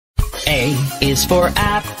A is for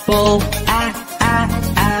apple,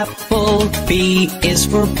 apple. B is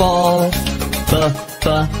for ball,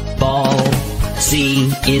 ball.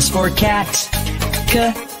 C is for cat,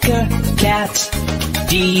 cat.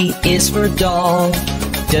 D is for doll,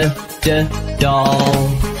 doll.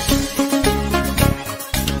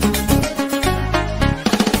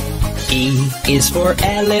 E is for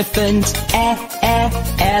elephant,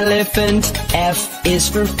 elephant. F is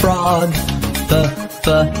for frog,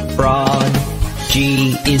 frog.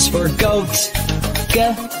 G is for goat,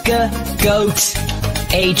 goat.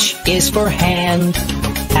 H is for hand,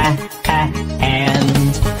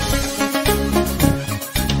 hand.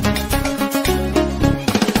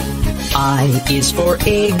 I is for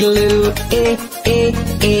igloo,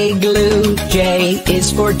 igloo. J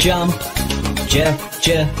is for jump,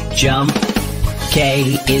 jump.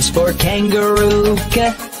 K is for kangaroo,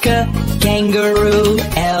 kangaroo.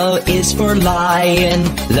 L is for lion,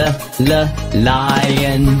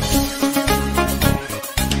 lion.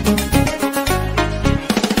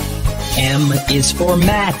 M is for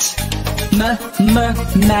mat,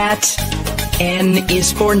 mat. N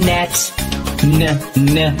is for net,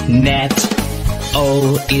 net.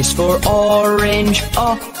 O is for orange,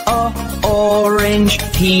 orange.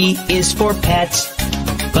 P is for pet,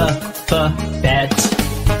 pet.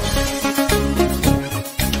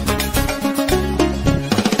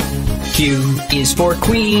 Q is for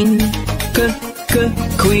queen,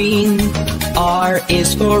 queen. R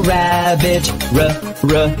is for rabbit,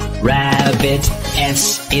 rabbit.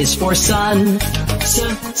 S is for sun,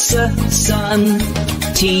 sun.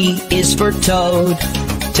 T is for toad,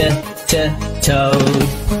 toad.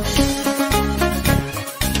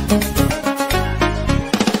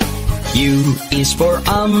 U is for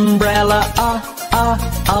umbrella,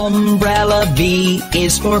 umbrella. V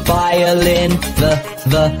is for violin,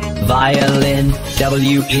 the violin.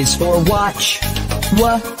 W is for watch,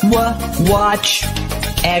 watch.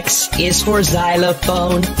 X is for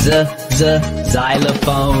xylophone,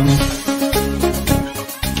 xylophone.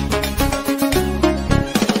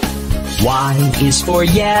 Y is for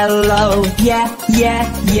yellow,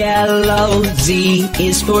 yellow. Z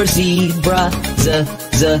is for zebra,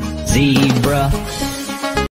 zebra.